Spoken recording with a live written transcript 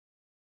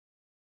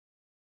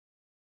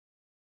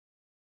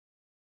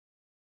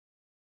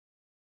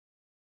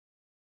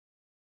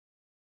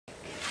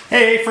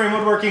Hey, A-Frame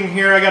Woodworking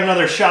here. I got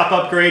another shop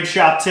upgrade,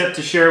 shop tip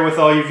to share with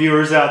all you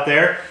viewers out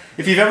there.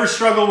 If you've ever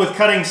struggled with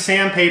cutting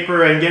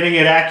sandpaper and getting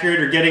it accurate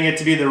or getting it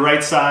to be the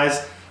right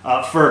size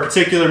for a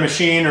particular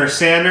machine or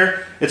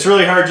sander, it's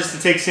really hard just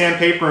to take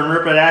sandpaper and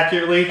rip it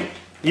accurately.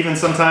 Even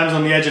sometimes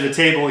on the edge of a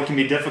table it can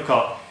be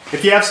difficult.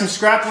 If you have some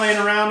scrap laying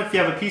around, if you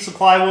have a piece of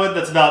plywood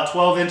that's about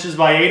 12 inches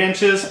by 8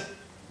 inches,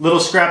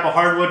 little scrap of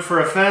hardwood for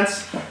a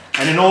fence,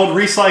 and an old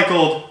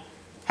recycled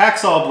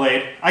hacksaw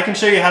blade, I can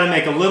show you how to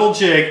make a little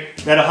jig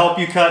that'll help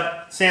you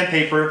cut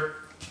sandpaper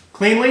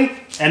cleanly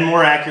and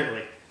more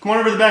accurately. Come on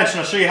over to the bench and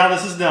I'll show you how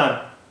this is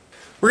done.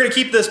 We're going to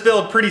keep this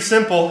build pretty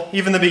simple.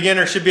 Even the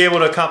beginner should be able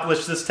to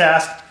accomplish this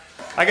task.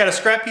 I got a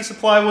scrap piece of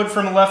plywood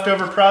from a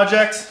leftover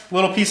project,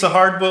 little piece of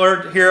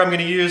hardwood here I'm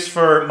going to use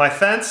for my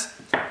fence,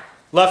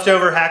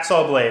 leftover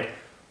hacksaw blade.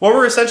 What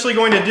we're essentially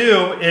going to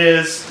do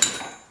is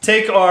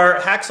take our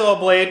hacksaw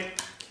blade,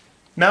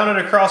 mount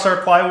it across our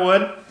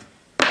plywood,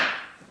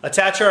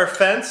 attach our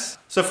fence.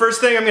 So first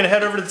thing, I'm going to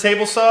head over to the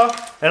table saw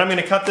and I'm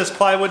going to cut this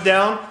plywood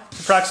down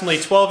approximately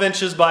 12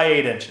 inches by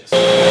 8 inches.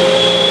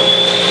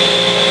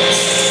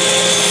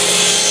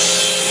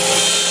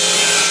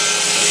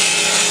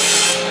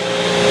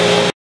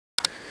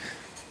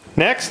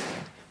 Next,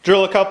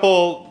 drill a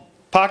couple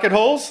pocket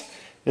holes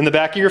in the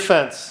back of your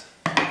fence.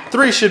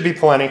 3 should be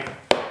plenty.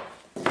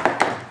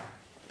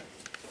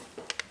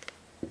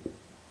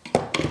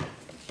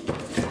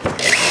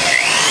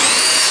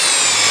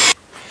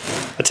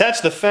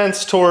 Attach the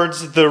fence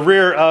towards the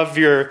rear of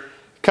your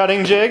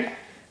cutting jig.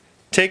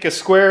 Take a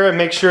square and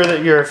make sure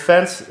that your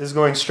fence is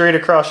going straight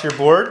across your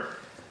board.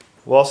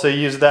 We'll also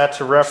use that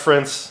to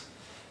reference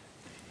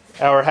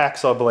our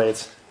hacksaw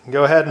blades.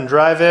 Go ahead and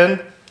drive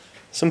in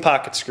some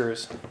pocket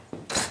screws.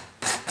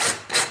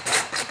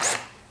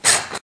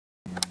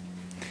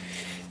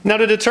 Now,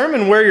 to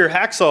determine where your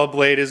hacksaw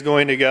blade is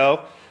going to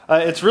go,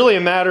 it's really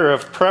a matter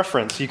of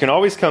preference. You can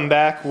always come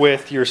back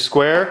with your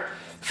square,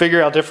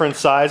 figure out different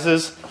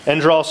sizes, and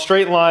draw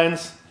straight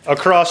lines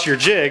across your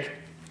jig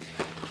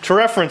to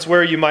reference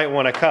where you might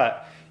want to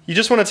cut. You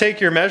just want to take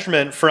your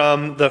measurement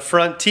from the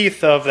front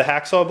teeth of the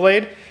hacksaw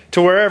blade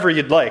to wherever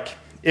you'd like.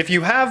 If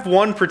you have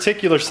one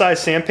particular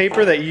size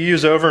sandpaper that you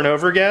use over and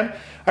over again,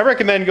 I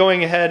recommend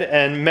going ahead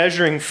and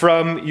measuring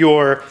from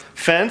your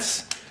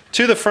fence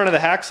to the front of the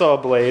hacksaw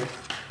blade.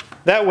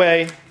 That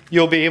way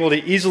you'll be able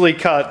to easily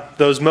cut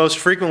those most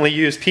frequently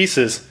used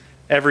pieces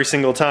every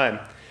single time.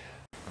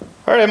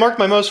 Alright, I marked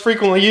my most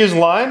frequently used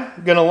line.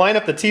 I'm going to line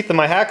up the teeth of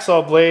my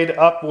hacksaw blade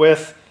up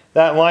with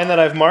that line that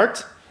I've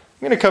marked.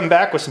 I'm going to come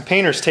back with some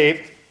painter's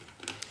tape.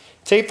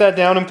 Tape that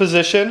down in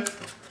position.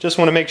 Just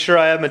want to make sure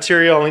I have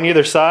material on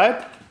either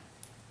side.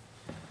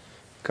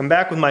 Come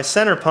back with my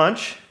center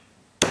punch.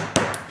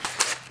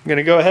 I'm going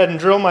to go ahead and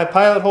drill my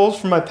pilot holes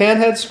for my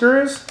panhead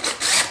screws.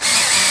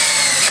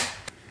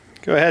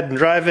 Go ahead and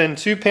drive in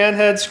 2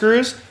 panhead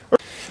screws.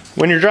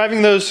 When you're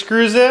driving those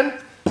screws in,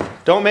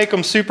 don't make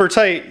them super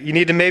tight. You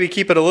need to maybe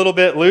keep it a little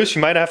bit loose.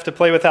 You might have to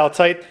play with how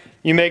tight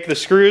you make the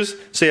screws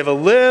so you have a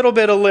little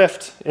bit of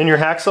lift in your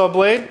hacksaw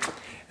blade.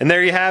 And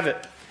there you have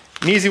it.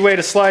 An easy way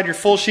to slide your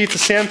full sheets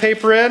of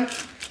sandpaper in,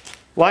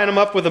 line them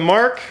up with a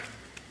mark,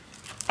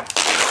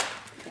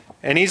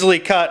 and easily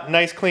cut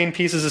nice clean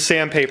pieces of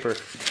sandpaper.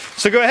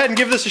 So go ahead and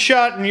give this a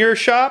shot in your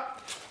shop.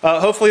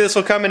 Hopefully this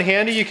will come in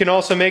handy. You can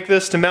also make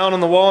this to mount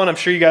on the wall, and I'm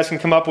sure you guys can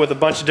come up with a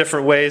bunch of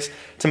different ways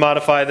to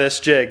modify this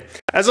jig.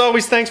 As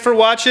always, thanks for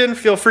watching.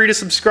 Feel free to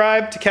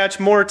subscribe to catch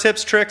more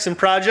tips, tricks, and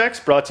projects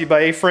brought to you by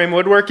A-Frame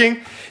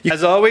Woodworking.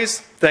 As always,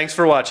 thanks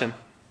for watching.